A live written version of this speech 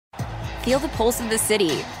Feel the pulse of the city.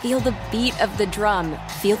 Feel the beat of the drum.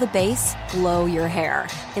 Feel the bass blow your hair.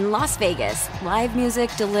 In Las Vegas, live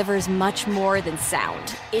music delivers much more than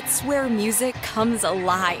sound. It's where music comes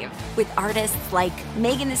alive with artists like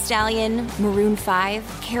Megan Thee Stallion, Maroon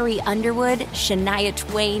 5, Carrie Underwood, Shania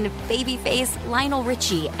Twain, Babyface, Lionel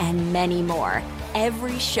Richie, and many more.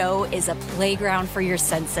 Every show is a playground for your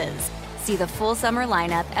senses. See the full summer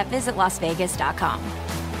lineup at visitlasvegas.com.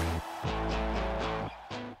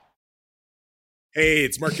 Hey,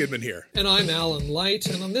 it's Mark Goodman here. And I'm Alan Light,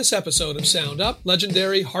 and on this episode of Sound Up,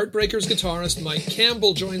 legendary Heartbreakers guitarist Mike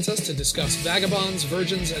Campbell joins us to discuss Vagabonds,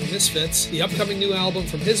 Virgins, and Misfits, the upcoming new album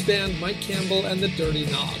from his band, Mike Campbell and the Dirty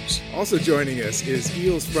Knobs. Also joining us is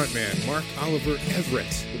Eels frontman Mark Oliver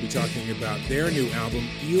Everett. We'll be talking about their new album,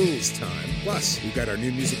 Eels Time. Plus, we've got our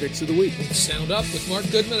new music picks of the week. Sound Up with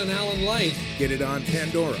Mark Goodman and Alan Light. Get it on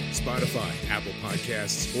Pandora, Spotify, Apple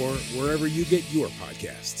Podcasts, or wherever you get your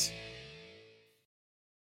podcasts.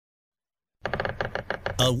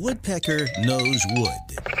 A woodpecker knows wood.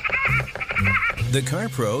 The car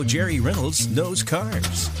pro, Jerry Reynolds, knows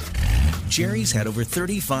cars. Jerry's had over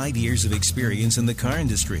 35 years of experience in the car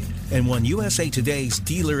industry and won USA Today's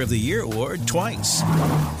Dealer of the Year award twice.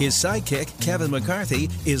 His sidekick, Kevin McCarthy,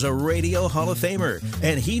 is a Radio Hall of Famer,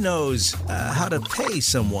 and he knows how to pay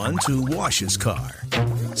someone to wash his car.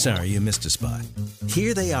 Sorry, you missed a spot.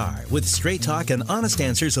 Here they are with straight talk and honest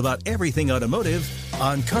answers about everything automotive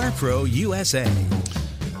on CarPro USA.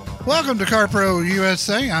 Welcome to CarPro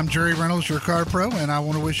USA. I'm Jerry Reynolds, your car pro, and I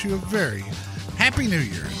want to wish you a very happy new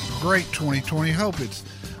year. Great 2020. Hope it's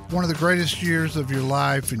one of the greatest years of your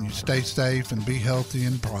life and you stay safe and be healthy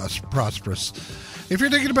and prosperous. If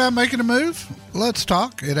you're thinking about making a move, let's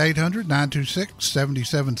talk at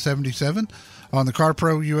 800-926-7777 on the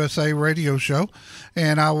CarPro USA radio show,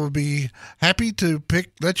 and I will be happy to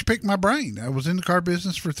let you pick my brain. I was in the car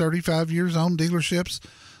business for 35 years, owned dealerships,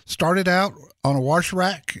 started out on a wash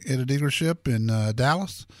rack at a dealership in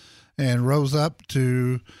Dallas, and rose up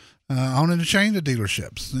to owning a chain of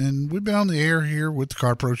dealerships. And we've been on the air here with the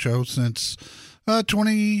CarPro show since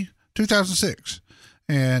 2006.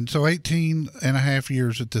 And so 18 and a half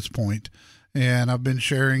years at this point. And I've been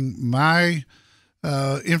sharing my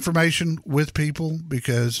information with people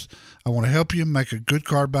because I want to help you make a good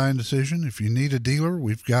car buying decision. If you need a dealer,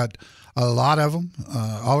 we've got a lot of them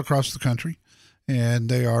all across the country, and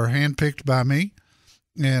they are handpicked by me.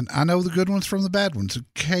 And I know the good ones from the bad ones.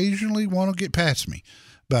 Occasionally one will get past me,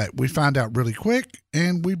 but we find out really quick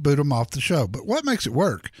and we boot them off the show. But what makes it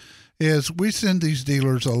work is we send these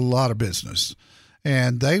dealers a lot of business,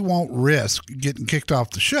 and they won't risk getting kicked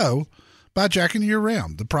off the show by jacking you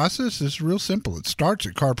around. The process is real simple. It starts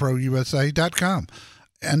at carprousa.com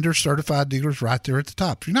under certified dealers right there at the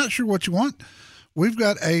top. If you're not sure what you want, we've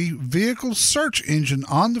got a vehicle search engine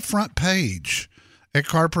on the front page at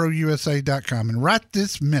carprousa.com. And right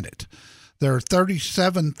this minute, there are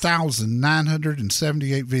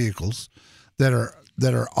 37,978 vehicles that are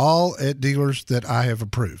all at dealers that I have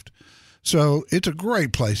approved. So it's a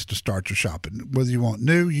great place to start your shopping. Whether you want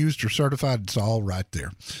new, used, or certified, it's all right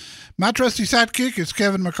there. My trusty sidekick is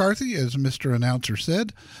Kevin McCarthy, as Mr. Announcer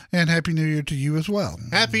said, and Happy New Year to you as well.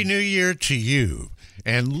 Happy New Year to you.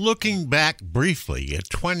 And looking back briefly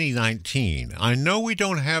at 2019, I know we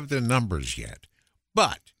don't have the numbers yet,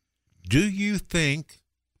 but do you think,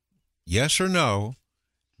 yes or no,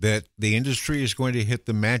 that the industry is going to hit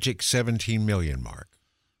the magic 17 million mark?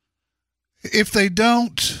 If they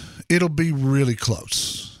don't, it'll be really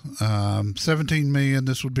close. 17 million,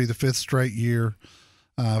 this would be the fifth straight year.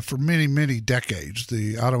 For many, many decades,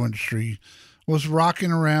 the auto industry was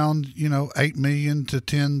rocking around, 8 million to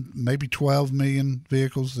 10, maybe 12 million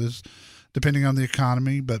vehicles, depending on the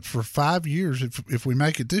economy. But for 5 years, if we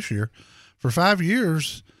make it this year, for 5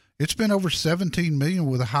 years, it's been over 17 million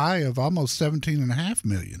with a high of almost 17.5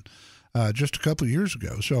 million just a couple of years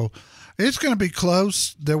ago. So it's going to be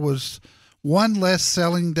close. There was one less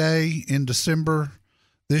selling day in December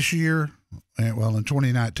this year, in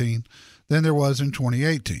 2019, than there was in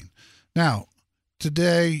 2018. Now,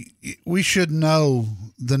 today, we should know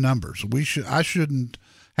the numbers. I shouldn't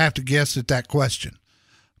have to guess at that question.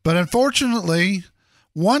 But unfortunately,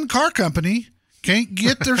 one car company can't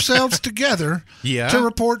get themselves together to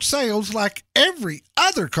report sales like every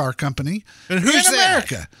other car company in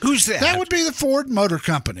America. Who's that? That would be the Ford Motor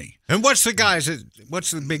Company. And what's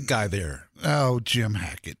the big guy there? Oh, Jim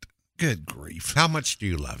Hackett. Good grief. How much do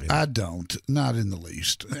you love him? I don't. Not in the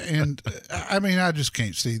least. And, I just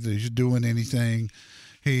can't see that he's doing anything.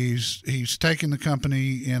 He's taking the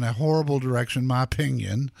company in a horrible direction, in my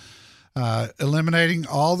opinion, eliminating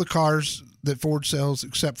all the cars that Ford sells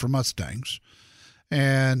except for Mustangs.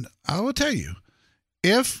 And I will tell you,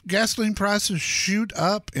 if gasoline prices shoot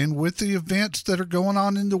up, and with the events that are going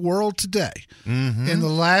on in the world today, in the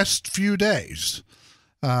last few days,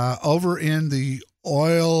 over in the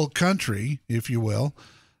oil country, if you will,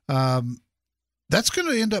 that's going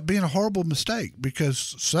to end up being a horrible mistake,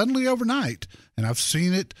 because suddenly overnight, and I've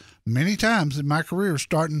seen it many times in my career,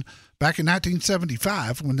 starting back in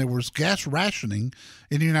 1975 when there was gas rationing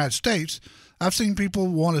in the United States, I've seen people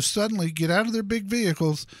want to suddenly get out of their big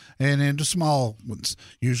vehicles and into small ones.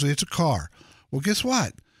 Usually it's a car. Well, guess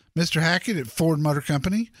what? Mr. Hackett at Ford Motor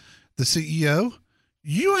Company, the CEO,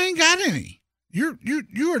 you ain't got any.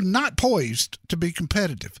 You are not poised to be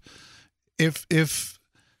competitive. If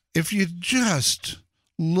you just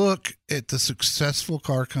look at the successful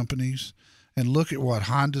car companies and look at what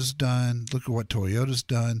Honda's done, look at what Toyota's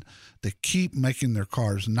done, they keep making their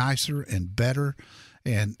cars nicer and better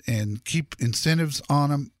and keep incentives on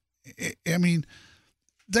them. I mean,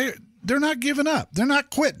 they're not giving up. They're not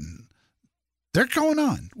quitting. They're going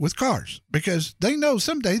on with cars because they know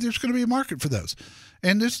someday there's going to be a market for those.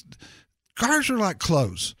 And cars are like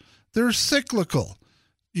clothes. They're cyclical.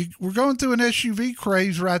 We're going through an SUV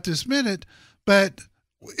craze right this minute, but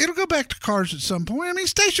it'll go back to cars at some point. I mean,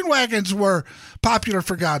 station wagons were popular,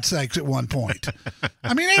 for God's sakes, at one point.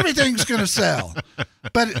 I mean, everything's going to sell.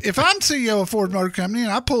 But if I'm CEO of Ford Motor Company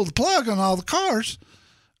and I pull the plug on all the cars,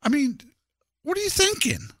 I mean, what are you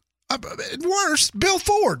thinking? Worse, Bill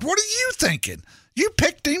Ford, what are you thinking? You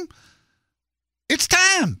picked him. It's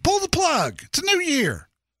time. Pull the plug. It's a new year.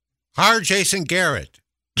 Hire Jason Garrett.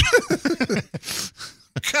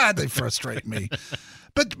 God, they frustrate me.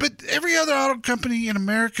 But every other auto company in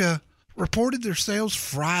America reported their sales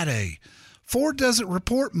Friday. Ford doesn't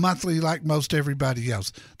report monthly like most everybody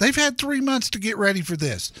else. They've had 3 months to get ready for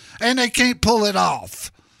this, and they can't pull it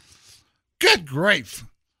off. Good grief.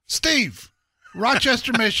 Steve,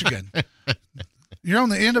 Rochester, Michigan. You're on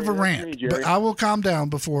the end of a rant, but I will calm down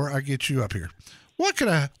before I get you up here. What can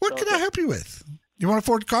I help you with? You want a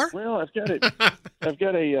Ford car? Well, I've got a I've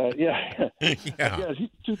got a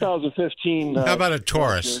 2015. How about a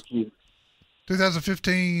Taurus?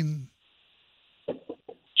 2015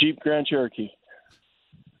 Jeep Grand Cherokee.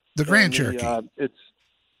 The Grand Cherokee. Okay.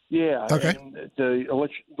 And the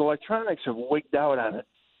electronics have wigged out on it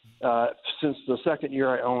since the second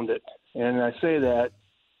year I owned it. And I say that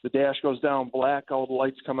the dash goes down black, all the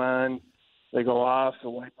lights come on, they go off,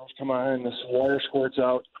 the wipers come on, the water squirts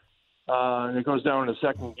out. And it goes down to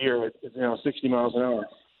second gear at 60 miles an hour.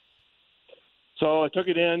 So I took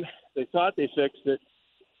it in. They thought they fixed it,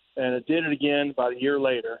 and it did it again about a year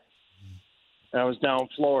later. And I was down in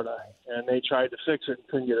Florida, and they tried to fix it and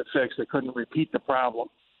couldn't get it fixed. They couldn't repeat the problem.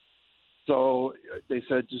 So they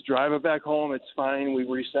said, just drive it back home. It's fine. We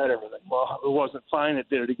reset everything. Well, it wasn't fine. It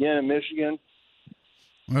did it again in Michigan.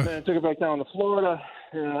 Then I took it back down to Florida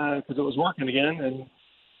because it was working again, and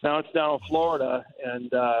now it's down in Florida,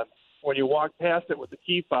 and when you walk past it with the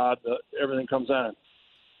key fob, everything comes on.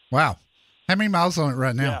 Wow. How many miles on it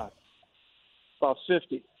right now? Yeah, about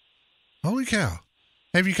 50. Holy cow.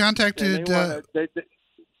 Have you contacted... They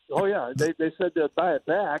said they'd buy it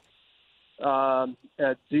back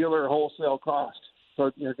at dealer wholesale cost.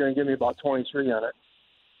 So you're going to give me about $23 on it.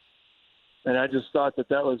 And I just thought that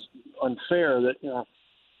was unfair that,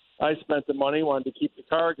 I spent the money, wanted to keep the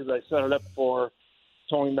car because I set it up for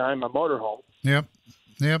towing behind my motorhome. Yep.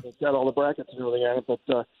 It's got all the brackets and everything on it, but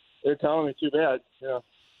they're telling me too bad.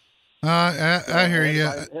 I hear you.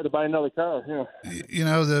 I had to buy another car.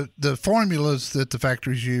 The formulas that the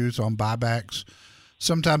factories use on buybacks,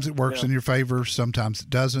 sometimes it works in your favor, sometimes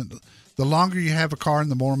it doesn't. The longer you have a car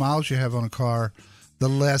and the more miles you have on a car, the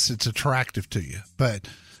less it's attractive to you. But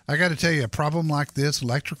I got to tell you, a problem like this,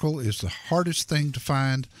 electrical, is the hardest thing to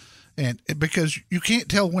find, and because you can't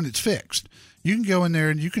tell when it's fixed. You can go in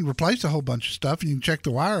there and you can replace a whole bunch of stuff, and you can check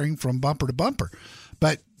the wiring from bumper to bumper,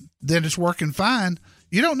 but then it's working fine.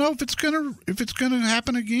 You don't know if it's gonna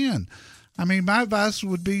happen again. I mean, my advice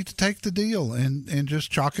would be to take the deal and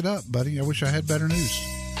just chalk it up, buddy. I wish I had better news.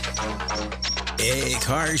 Hey,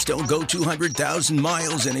 cars don't go 200,000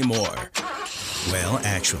 miles anymore. Well,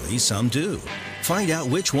 actually, some do. Find out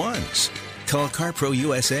which ones. Call CarPro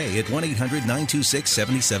USA at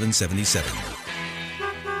 1-800-926-7777.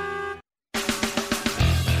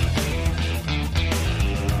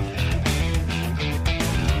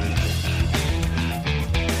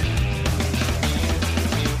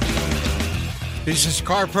 This is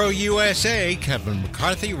CarPro USA. Kevin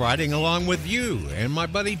McCarthy riding along with you and my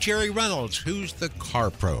buddy Jerry Reynolds, who's the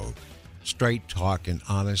CarPro. Straight talk and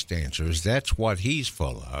honest answers. That's what he's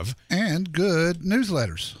full of. And good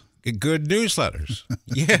newsletters. Good newsletters.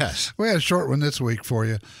 Yes. We had a short one this week for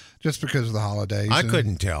you just because of the holidays. I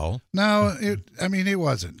couldn't tell. No, it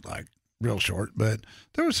wasn't like real short, but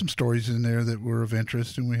there were some stories in there that were of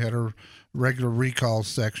interest, and we had our regular recall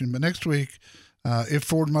section. But next week, if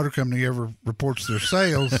Ford Motor Company ever reports their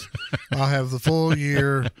sales, I'll have the full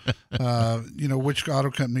year, which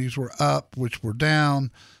auto companies were up, which were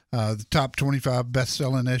down, the top 25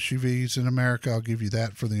 best-selling SUVs in America. I'll give you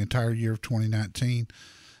that for the entire year of 2019.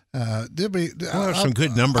 There's some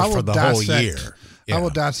good numbers for the whole year. Yeah. I will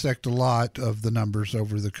dissect a lot of the numbers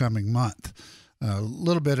over the coming month, a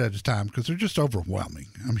little bit at a time, because they're just overwhelming.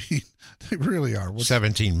 I mean, they really are.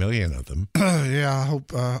 17 million of them. Yeah,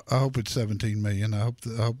 I hope it's 17 million. I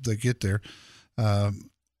hope they get there.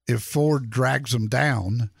 If Ford drags them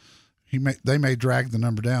down, they may drag the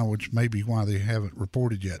number down, which may be why they haven't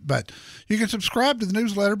reported yet. But you can subscribe to the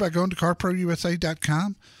newsletter by going to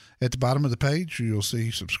CarProUSA.com. At the bottom of the page, you'll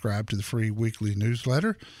see subscribe to the free weekly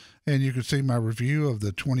newsletter, and you can see my review of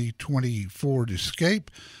the 2020 Ford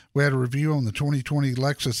Escape. We had a review on the 2020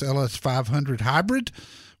 Lexus LS500 Hybrid,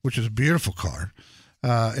 which is a beautiful car.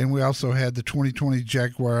 And we also had the 2020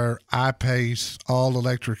 Jaguar I-Pace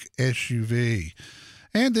all-electric SUV.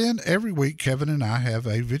 And then every week, Kevin and I have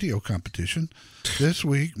a video competition. This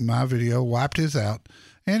week, my video wiped his out.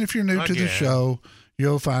 And if you're new to the show,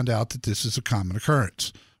 you'll find out that this is a common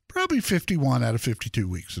occurrence. Probably 51 out of 52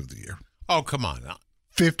 weeks of the year. Oh, come on.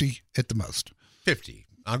 50 at the most. 50.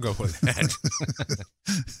 I'll go with that.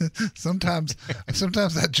 Sometimes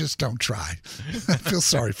I just don't try. I feel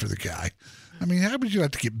sorry for the guy. I mean, how would you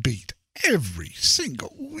like to get beat every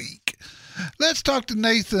single week? Let's talk to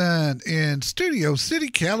Nathan in Studio City,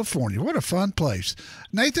 California. What a fun place.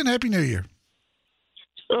 Nathan, Happy New Year.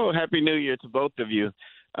 Oh, Happy New Year to both of you.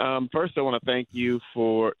 First, I want to thank you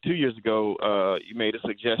for 2 years ago. You made a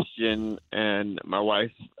suggestion, and my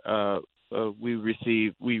wife, we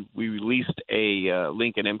released a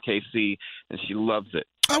Lincoln MKC, and she loves it.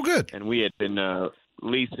 Oh, good. And we had been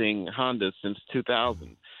leasing Hondas since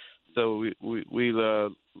 2000. So we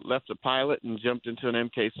left the Pilot and jumped into an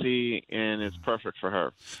MKC, and it's perfect for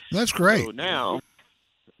her. That's great. So now,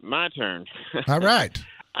 my turn. All right.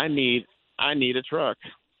 I need a truck.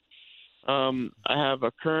 Currently I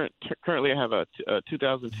have a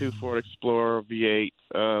 2002 Ford Explorer V8.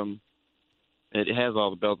 It has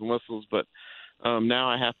all the bells and whistles, but now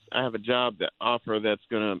I have a job offer that's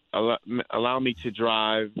going to allow me to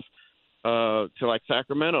drive to like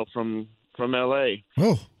Sacramento from LA.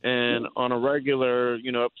 Oh. And on a regular,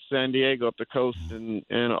 up San Diego, up the coast, and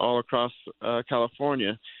all across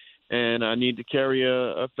California. And I need to carry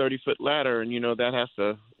a 30-foot ladder, and that has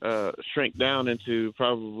to shrink down into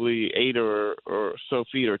probably 8 or so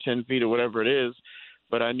feet, or 10 feet, or whatever it is.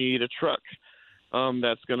 But I need a truck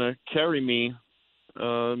that's going to carry me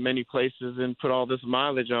many places and put all this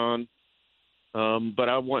mileage on. But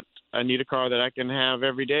I need a car that I can have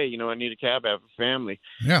every day. I need a cab. I have a family.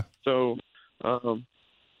 Yeah. So I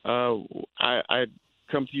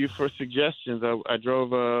come to you for suggestions. I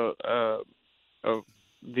drove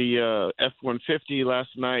the F-150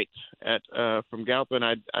 last night from Galpin.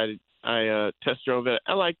 I test drove it.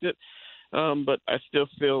 I liked it, but I still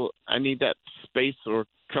feel I need that space or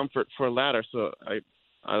comfort for a ladder. So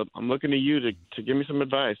I'm looking to you to give me some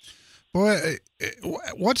advice. Boy,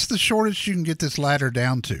 what's the shortest you can get this ladder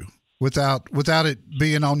down to without it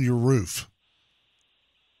being on your roof?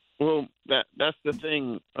 Well, that's the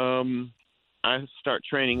thing. I start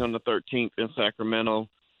training on the 13th in Sacramento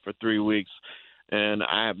for 3 weeks. And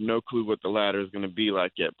I have no clue what the ladder is going to be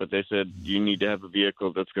like yet, but they said you need to have a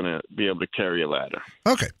vehicle that's going to be able to carry a ladder.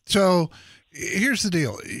 Okay, so here's the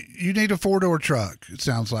deal. You need a 4-door truck, it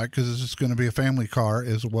sounds like, because this is going to be a family car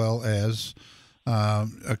as well as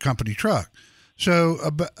a company truck. So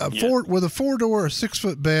Ford with a 4-door, a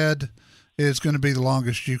 6-foot bed is going to be the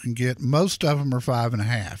longest you can get. Most of them are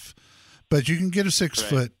 5.5, but you can get a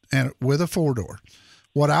 6-foot and with a 4-door.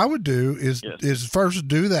 What I would do is first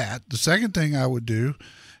do that. The second thing I would do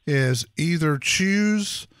is either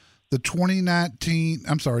choose the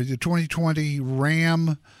 2020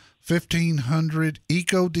 Ram 1500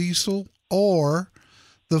 Eco Diesel or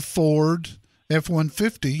the Ford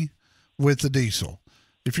F-150 with the diesel.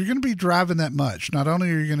 If you're going to be driving that much, not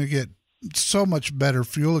only are you going to get so much better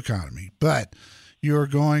fuel economy, but you're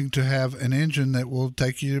going to have an engine that will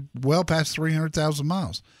take you well past 300,000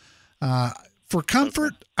 miles. For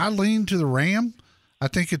comfort, I lean to the Ram. I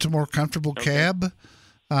think it's a more comfortable cab.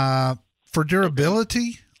 For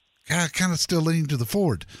durability, I kind of still lean to the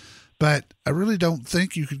Ford. But I really don't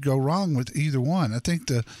think you could go wrong with either one. I think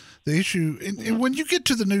the issue, and when you get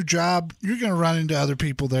to the new job, you're going to run into other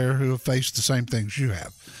people there who have faced the same things you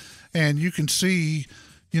have. and you can see,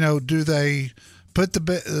 do they put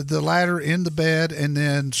the ladder in the bed and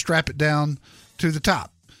then strap it down to the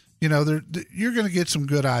top? You're going to get some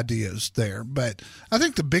good ideas there. But I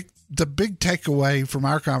think the big takeaway from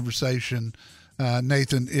our conversation,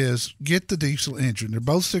 Nathan, is get the diesel engine. They're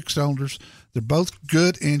both 6 cylinders. They're both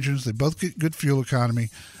good engines. They both get good fuel economy,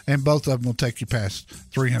 and both of them will take you past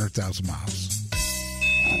 300,000 miles.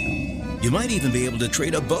 You might even be able to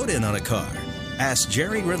trade a boat in on a car. Ask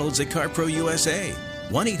Jerry Reynolds at CarPro USA.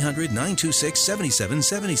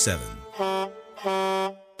 1-800-926-7777.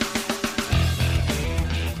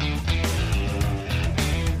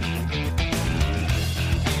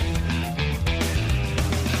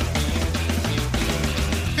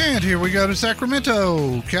 And here we go to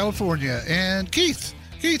Sacramento, California. And Keith,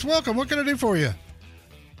 welcome. What can I do for you?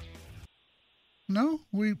 No,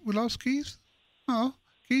 we lost Keith? Oh,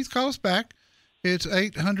 Keith, call us back. It's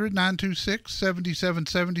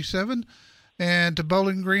 800-926-7777. And to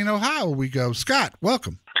Bowling Green, Ohio we go. Scott,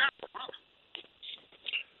 welcome.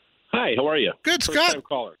 Hi, how are you? Good, Scott. First-time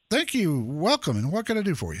caller. Thank you. Welcome. And what can I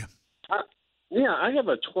do for you? Yeah, I have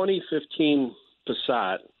a 2015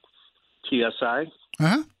 Passat TSI.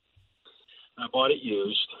 Uh-huh. I bought it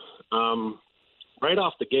used. Right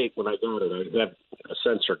off the gate when I got it, I had a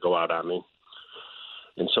sensor go out on me.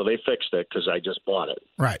 And so they fixed it because I just bought it.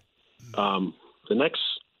 Right.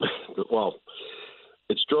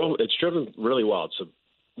 It's driven really well. It's a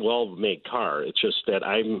well-made car. It's just that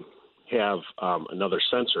I have another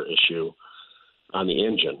sensor issue on the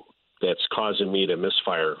engine that's causing me to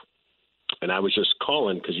misfire. And I was just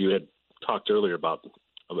calling because you had talked earlier about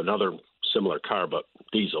another similar car, but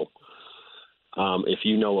diesel. If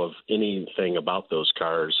you know of anything about those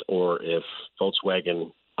cars, or if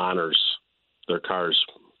Volkswagen honors their cars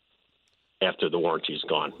after the warranty's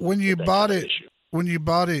gone. When you bought it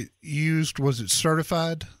used, was it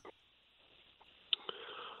certified?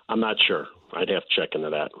 I'm not sure. I'd have to check into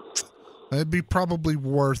that. It'd be probably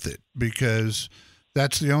worth it, because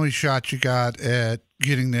that's the only shot you got at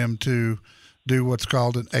getting them to do what's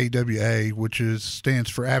called an AWA, which stands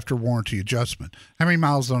for after warranty adjustment. How many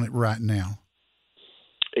miles on it right now?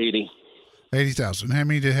 80,000. How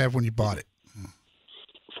many did it have when you bought it?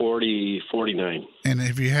 49. And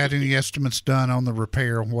have you had any estimates done on the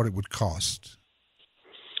repair and what it would cost?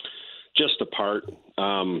 Just a part.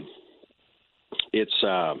 It's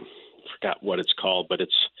forgot what it's called, but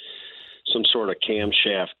it's some sort of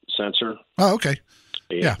camshaft sensor. Oh, okay.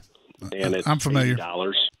 Yeah. And it's I'm familiar.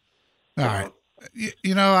 $80. All right.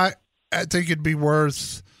 I think it'd be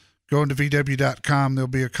worth going to VW.com. There'll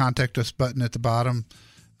be a contact us button at the bottom.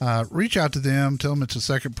 Reach out to them. Tell them it's a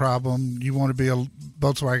second problem. You want to be a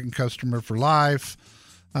Volkswagen customer for life.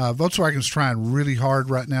 Volkswagen's trying really hard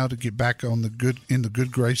right now to get back on in the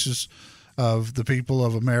good graces of the people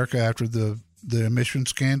of America after the emission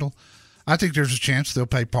scandal. I think there's a chance they'll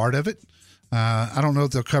pay part of it. I don't know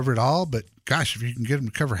if they'll cover it all, but gosh, if you can get them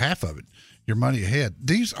to cover half of it, you're money ahead.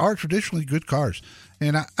 These are traditionally good cars,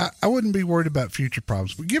 and I wouldn't be worried about future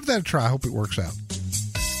problems. But give that a try. I hope it works out.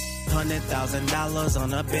 $100,000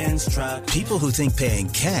 on a Benz truck. People who think paying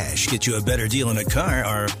cash gets you a better deal in a car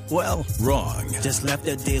are, well, wrong. Just left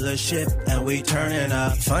the dealership and we turning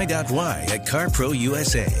up. Find out why at CarPro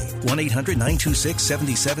USA.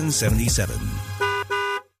 1-800-926-7777.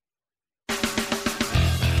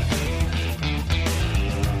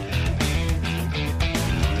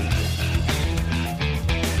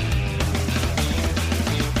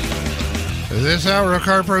 This hour of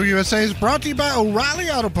CarPro USA is brought to you by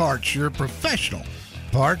O'Reilly Auto Parts, your professional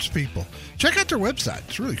parts people. Check out their website.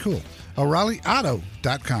 It's really cool.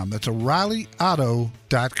 O'ReillyAuto.com. That's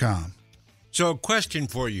O'ReillyAuto.com. So a question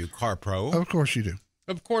for you, CarPro. Of course you do.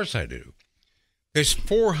 Of course I do. There's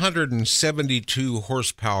 472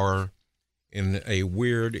 horsepower in a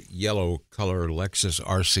weird yellow color Lexus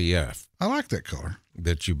RCF. I like that color.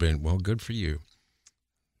 That you've been, well, good for you.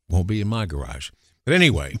 Won't be in my garage. But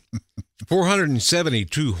anyway,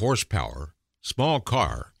 472 horsepower, small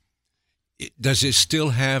car. Does it still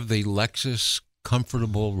have the Lexus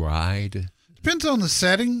comfortable ride? Depends on the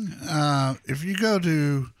setting. If you go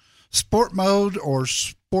to Sport mode or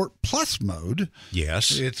Sport Plus mode,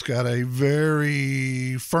 yes, it's got a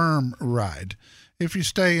very firm ride. If you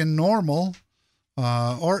stay in normal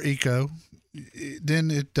or eco,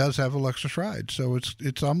 then it does have a Lexus ride. So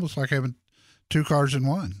it's almost like having two cars in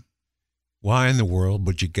one. Why in the world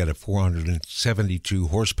would you get a 472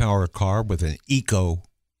 horsepower car with an eco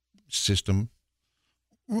system?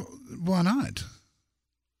 Well, why not?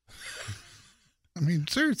 I mean,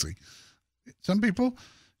 seriously. Some people...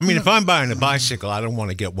 if I'm buying a bicycle, I don't want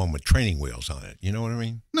to get one with training wheels on it. You know what I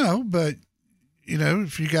mean? No, but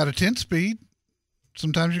if you got a 10-speed,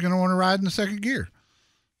 sometimes you're going to want to ride in the second gear.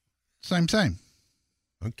 Same.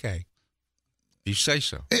 Okay. You say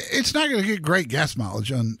so. It's not going to get great gas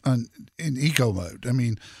mileage in eco mode. I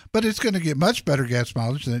mean, but it's going to get much better gas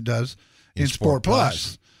mileage than it does in Sport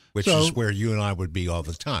Plus. Which is where you and I would be all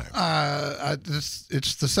the time.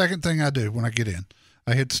 It's the second thing I do when I get in.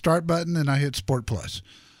 I hit the start button and I hit Sport Plus.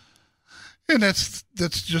 And that's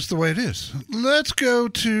just the way it is. Let's go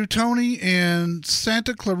to Tony in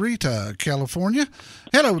Santa Clarita, California.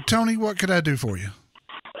 Hello, Tony. What could I do for you?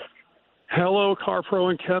 Hello, CarPro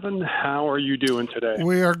and Kevin. How are you doing today?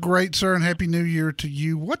 We are great, sir, and Happy New Year to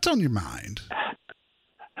you. What's on your mind?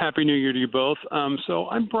 Happy New Year to you both. So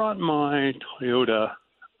I brought my Toyota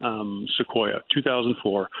Sequoia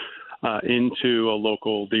 2004 into a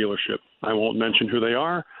local dealership. I won't mention who they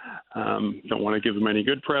are. Don't want to give them any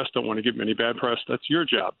good press. Don't want to give them any bad press. That's your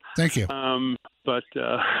job. Thank you.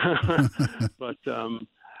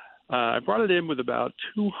 I brought it in with about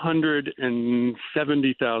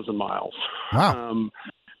 270,000 miles. Wow.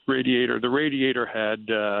 The radiator had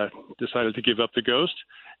decided to give up the ghost.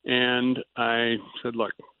 And I said,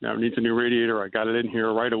 look, now it needs a new radiator. I got it in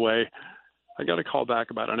here right away. I got a call back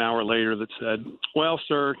about an hour later that said, well,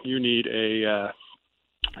 sir, you need you have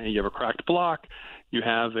a cracked block, you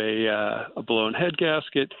have a blown head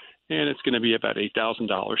gasket, and it's going to be about $8,000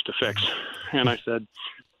 to fix. And I said,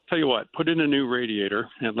 tell you what, put in a new radiator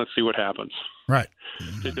and let's see what happens. Right.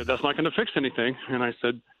 They said, that's not going to fix anything. And I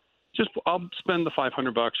said, I'll spend the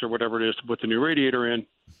 $500 or whatever it is to put the new radiator in.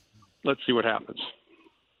 Let's see what happens.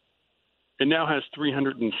 It now has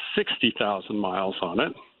 360,000 miles on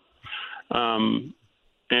it.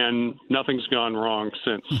 And nothing's gone wrong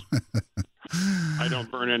since. I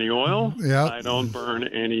don't burn any oil. Yeah. I don't burn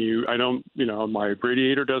any, my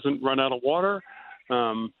radiator doesn't run out of water.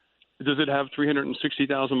 Does it have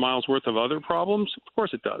 360,000 miles worth of other problems? Of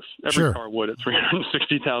course it does. Every car would at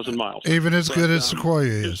 360,000 miles. Even as good as Sequoia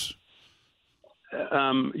is.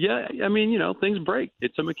 Yeah, I mean, things break.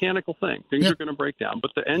 It's a mechanical thing. Things are going to break down.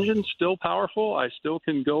 But the engine's still powerful. I still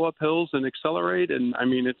can go up hills and accelerate. And, I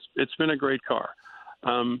mean, it's been a great car.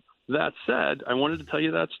 That said, I wanted to tell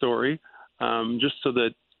you that story just so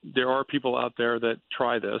that there are people out there that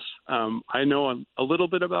try this. I know a little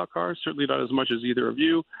bit about cars, certainly not as much as either of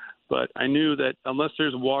you, but I knew that unless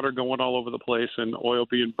there's water going all over the place and oil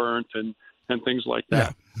being burnt and things like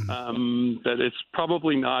that, that it's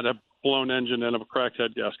probably not a blown engine and a cracked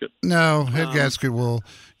head gasket. No, head gasket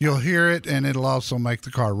you'll hear it, and it'll also make the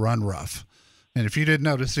car run rough. And if you didn't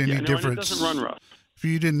notice any difference, it doesn't run rough. If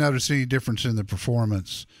you didn't notice any difference in the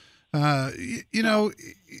performance, Tony,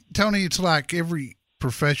 it's like every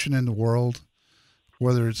profession in the world,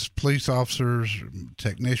 whether it's police officers,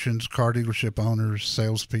 technicians, car dealership owners,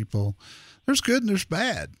 salespeople, there's good and there's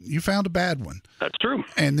bad. You found a bad one. That's true.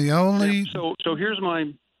 And the only So here's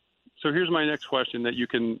my next question that you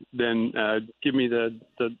can then give me the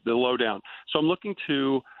lowdown. So I'm looking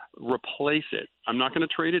to replace it. I'm not going to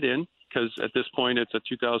trade it in because at this point it's a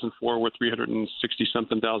 2004 with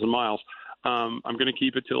 360-something thousand miles. I'm going to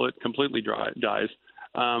keep it till it completely dies.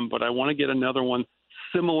 But I want to get another one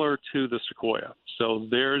similar to the Sequoia. So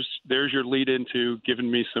there's your lead into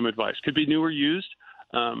giving me some advice. Could be new or used.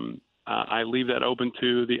 I leave that open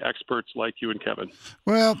to the experts like you and Kevin.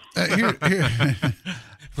 Well,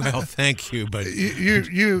 well, thank you, but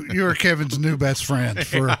you are Kevin's new best friend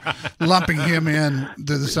for lumping him in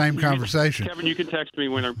to the same conversation. Kevin, you can text me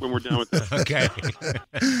when we're done with this. Okay.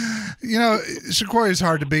 Sequoia is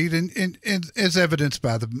hard to beat, and as evidenced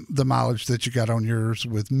by the mileage that you got on yours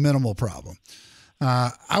with minimal problem.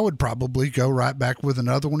 I would probably go right back with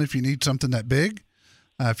another one if you need something that big.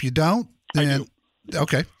 If you don't, then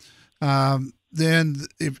okay. Then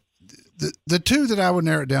if the two that I would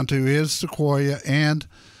narrow it down to is Sequoia and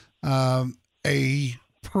a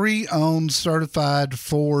pre-owned certified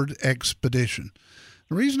Ford Expedition.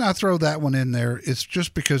 The reason I throw that one in there is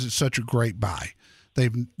just because it's such a great buy.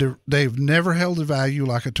 They've never held a value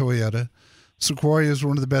like a Toyota. Sequoia is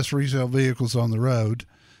one of the best resale vehicles on the road,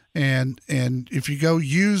 and if you go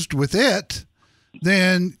used with it,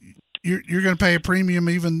 then you're going to pay a premium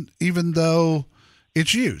even though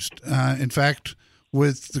it's used. In fact,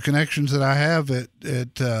 with the connections that I have at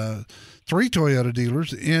 3 Toyota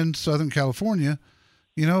dealers in Southern California,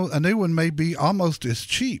 a new one may be almost as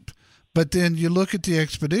cheap. But then you look at the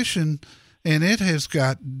Expedition, and it has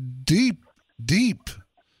got deep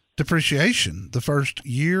depreciation the first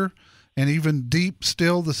year, and even deep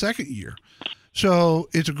still the second year. So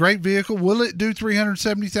it's a great vehicle. Will it do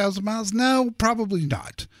 370,000 miles? No, probably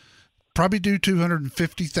not. probably do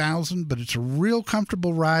 250,000, but it's a real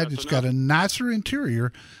comfortable ride. It's got a nicer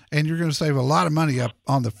interior, and you're going to save a lot of money up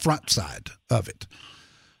on the front side of it.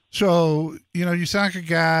 So, you sound like a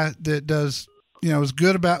guy that does, is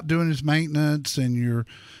good about doing his maintenance, and you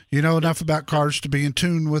know enough about cars to be in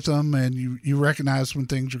tune with them, and you recognize when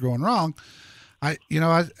things are going wrong. I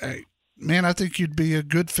think you'd be a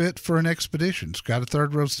good fit for an Expedition. It's got a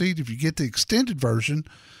third row seat. If you get the extended version,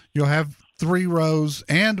 you'll have 3 rows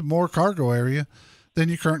and more cargo area than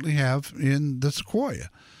you currently have in the Sequoia.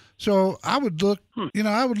 So I would look,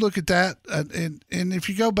 I would look at that. And if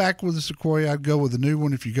you go back with the Sequoia, I'd go with the new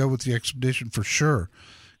one. If you go with the Expedition, for sure,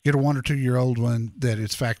 get a 1 or 2 year old one that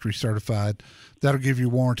is factory certified. That'll give you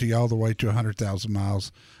warranty all the way to 100,000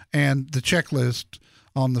 miles. And the checklist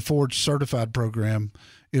on the Ford certified program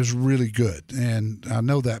is really good. And I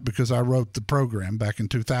know that because I wrote the program back in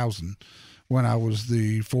 2000 when I was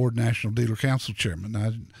the Ford National Dealer Council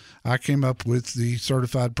chairman. I came up with the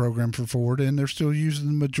certified program for Ford, and they're still using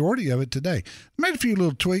the majority of it today. Made a few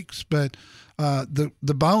little tweaks, but the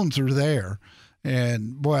bones are there.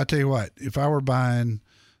 And boy, I tell you what, if I were buying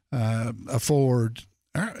a Ford,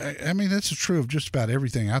 I mean, that's true of just about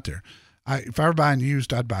everything out there. If I were buying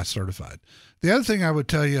used, I'd buy certified. The other thing I would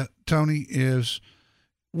tell you, Tony, is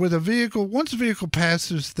with a vehicle, once a vehicle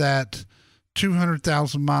passes that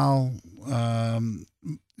 200,000 mile,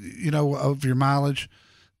 of your mileage,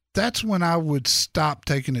 that's when I would stop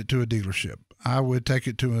taking it to a dealership. I would take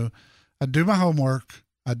it I'd do my homework.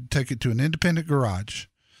 I'd take it to an independent garage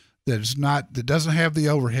that doesn't have the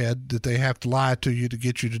overhead that they have to lie to you to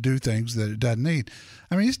get you to do things that it doesn't need.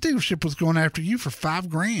 I mean, this dealership was going after you for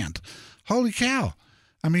 $5,000. Holy cow.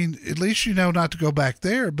 I mean, at least not to go back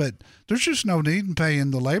there, but there's just no need in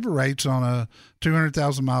paying the labor rates on a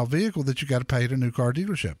 200,000 mile vehicle that you got to pay at a new car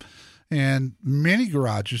dealership. And many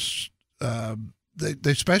garages,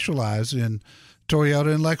 they specialize in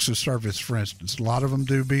Toyota and Lexus service, for instance. A lot of them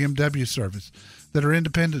do BMW service that are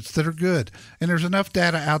independents that are good. And there's enough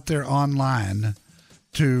data out there online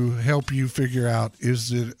to help you figure out,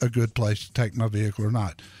 is it a good place to take my vehicle or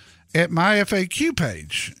not? At my FAQ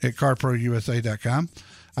page at carprousa.com,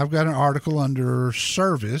 I've got an article under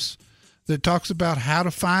service that talks about how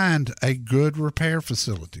to find a good repair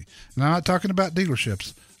facility. And I'm not talking about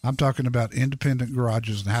dealerships. I'm talking about independent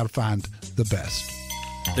garages and how to find the best.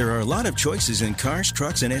 There are a lot of choices in cars,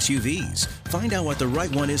 trucks, and SUVs. Find out what the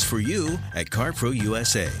right one is for you at CarPro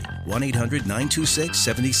USA.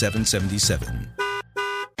 1-800-926-7777.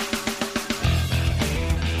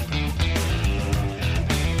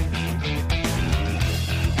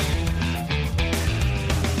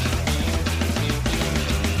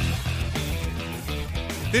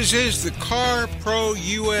 This is the Car Pro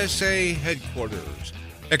USA headquarters,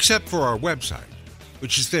 except for our website,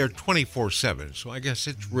 which is there 24/7. So I guess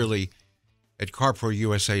it's really at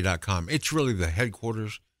carprousa.com. It's really the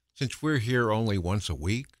headquarters, since we're here only once a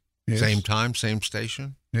week, yes. Same time, same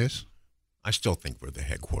station. Yes. I still think we're the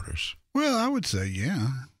headquarters. Well, I would say,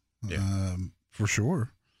 yeah. For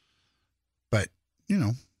sure. But,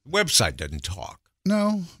 the website doesn't talk.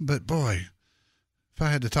 No, but boy, if I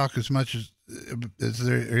had to talk as much as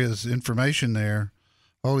there is information there,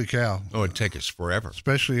 holy cow. Oh, it'd take us forever.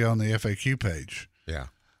 Especially on the FAQ page. Yeah.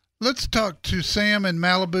 Let's talk to Sam in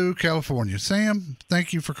Malibu, California. Sam,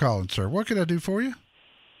 thank you for calling, sir. What can I do for you?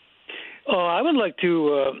 I would like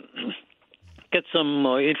to get some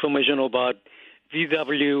information about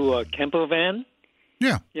VW camper van.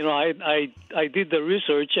 Yeah. I did the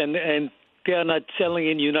research, and they are not selling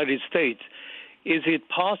in the United States. Is it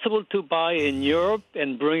possible to buy in Europe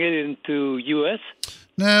and bring it into U.S.?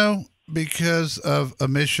 No, because of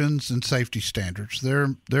emissions and safety standards.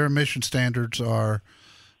 Their emission standards are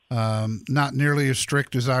not nearly as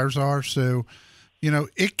strict as ours are. So,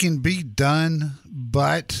 it can be done,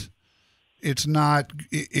 but it's not.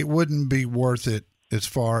 It wouldn't be worth it as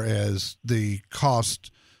far as the cost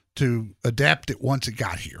to adapt it once it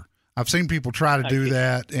got here. I've seen people try to do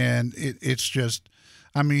that, and it's just.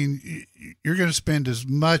 I mean, you're going to spend as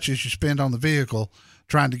much as you spend on the vehicle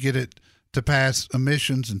trying to get it to pass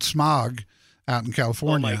emissions and smog out in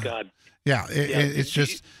California. Oh, my God. Yeah, it's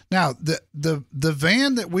just now the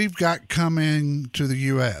van that we've got coming to the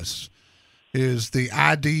U.S. is the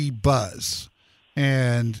ID Buzz,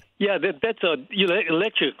 and that's a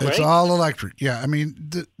electric, right? It's all electric. Yeah, I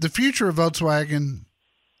mean the future of Volkswagen,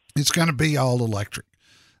 it's going to be all electric.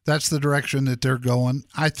 That's the direction that they're going.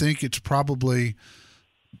 I think it's probably.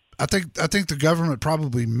 I think the government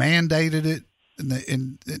probably mandated it,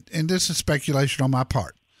 and this is speculation on my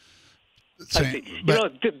part.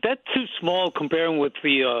 That's too small comparing with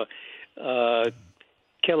the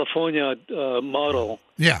California model.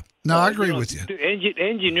 Yeah, No, I agree with you. The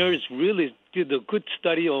engineers really did a good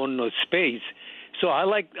study on space. So I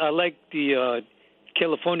like the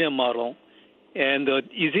California model. And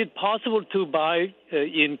is it possible to buy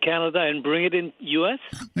in Canada and bring it in U.S.?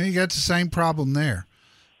 You got the same problem there.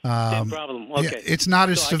 Same problem. Okay. Yeah, it's not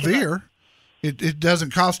as severe. It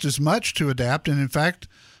doesn't cost as much to adapt. And in fact,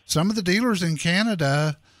 some of the dealers in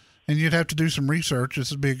Canada, and you'd have to do some research.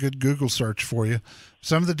 This would be a good Google search for you.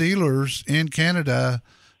 Some of the dealers in Canada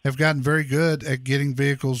have gotten very good at getting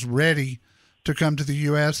vehicles ready to come to the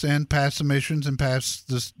U.S. and pass emissions and pass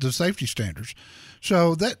the safety standards.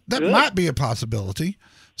 So that might be a possibility.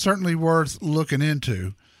 Certainly worth looking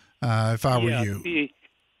into if I were you.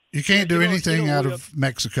 You can't do anything out of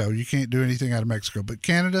Mexico. You can't do anything out of Mexico. But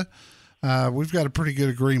Canada, we've got a pretty good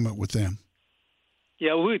agreement with them.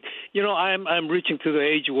 Yeah, I'm reaching to the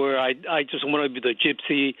age where I just want to be the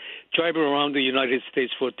gypsy, driving around the United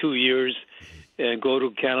States for 2 years and go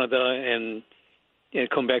to Canada and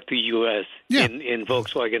come back to the U.S. in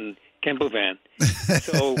Volkswagen camper van.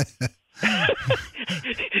 So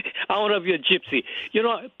I want to be a gypsy.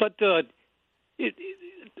 But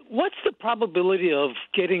what's the probability of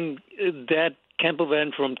getting that camper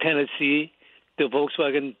van from Tennessee, the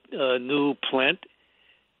Volkswagen new plant?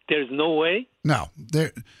 There's no way? No.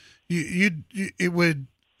 It would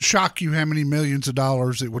shock you how many millions of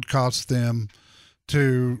dollars it would cost them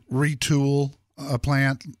to retool a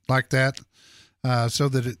plant like that so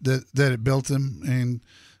that it built them. And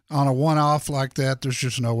on a one-off like that, there's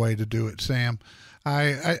just no way to do it, Sam.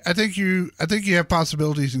 I think you have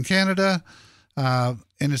possibilities in Canada, and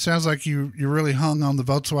it sounds like you're really hung on the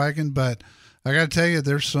Volkswagen, but I got to tell you,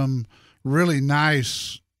 there's some really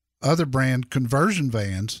nice other brand conversion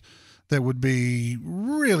vans that would be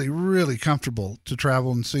really, really comfortable to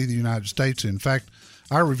travel and see the United States in. In fact,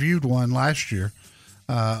 I reviewed one last year,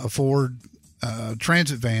 a Ford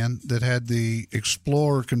Transit van that had the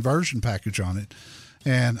Explorer conversion package on it.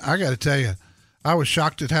 And I got to tell you, I was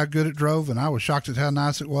shocked at how good it drove, and I was shocked at how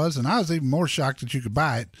nice it was, and I was even more shocked that you could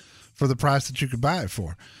buy it for the price that you could buy it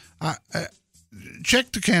for.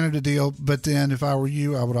 Check the Canada deal, but then if I were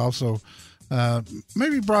you, I would also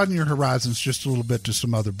maybe broaden your horizons just a little bit to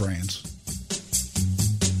some other brands.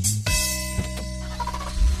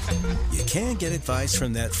 You can get advice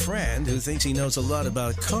from that friend who thinks he knows a lot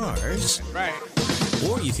about cars. Right.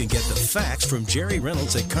 Or you can get the facts from Jerry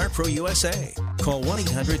Reynolds at CarPro USA. Call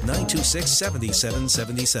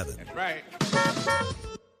 1-800-926-7777. That's right.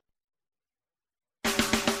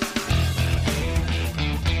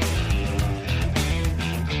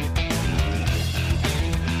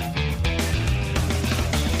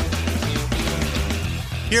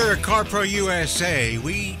 Here at CarPro USA,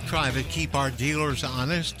 we try to keep our dealers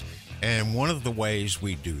honest, and one of the ways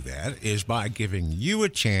we do that is by giving you a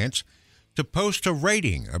chance to post a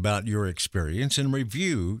rating about your experience and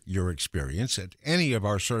review your experience at any of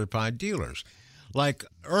our certified dealers, like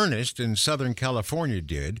Ernest in Southern California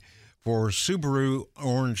did for Subaru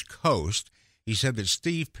Orange Coast. He said that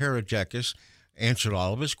Steve Parajakis answered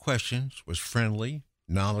all of his questions, was friendly,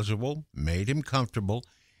 knowledgeable, made him comfortable,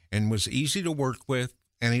 and was easy to work with,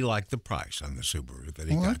 and he liked the price on the Subaru that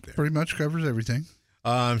he got there. Pretty much covers everything.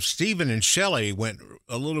 Stephen and Shelley went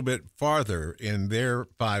a little bit farther in their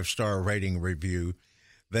 5-star rating review.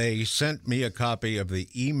 They sent me a copy of the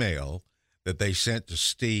email that they sent to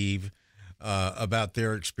Steve about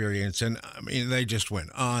their experience. And, I mean, they just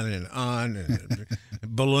went on, and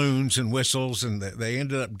balloons and whistles, and they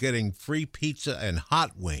ended up getting free pizza and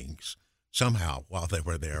hot wings somehow while they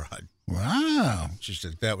were there. Wow.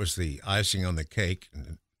 Just that was the icing on the cake,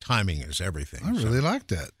 and timing is everything. I really like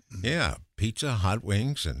that. Yeah, pizza, hot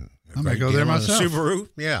wings, and I'm going to go there myself. Subaru,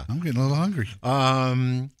 yeah. I'm getting a little hungry.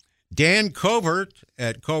 Dan Covert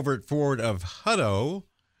at Covert Ford of Hutto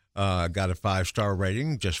got a 5-star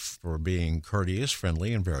rating just for being courteous,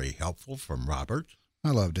 friendly, and very helpful from Robert. I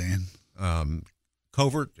love Dan.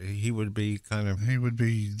 Covert, he would be kind of... He would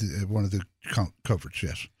be one of the Coverts,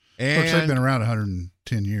 yes. And, of course, they've been around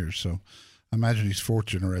 110 years, so I imagine he's 4th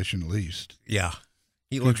generation at least. Yeah.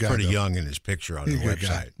 He looks pretty young in his picture on the website.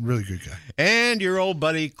 Guy. Really good guy. And your old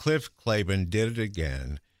buddy Cliff Claiborne did it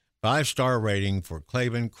again. 5-star rating for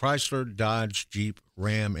Claiborne, Chrysler, Dodge, Jeep,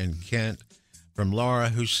 Ram, and Kent from Laura,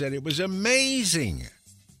 who said it was amazing.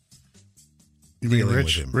 You mean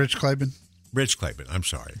Rich Claiborne? Rich Claiborne, I'm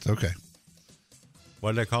sorry. It's okay.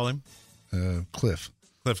 What did I call him? Cliff.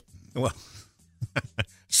 Cliff, well...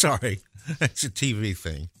 Sorry, it's a TV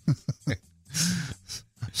thing.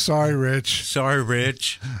 Sorry, Rich. Sorry,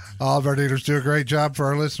 Rich. All of our dealers do a great job for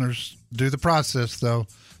our listeners. Do the process, though.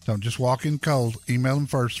 Don't just walk in cold. Email them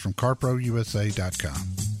first from carprousa.com.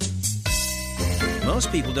 Most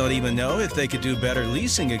people don't even know if they could do better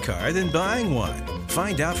leasing a car than buying one.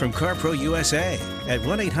 Find out from CarPro USA at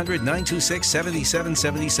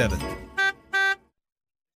 1-800-926-7777.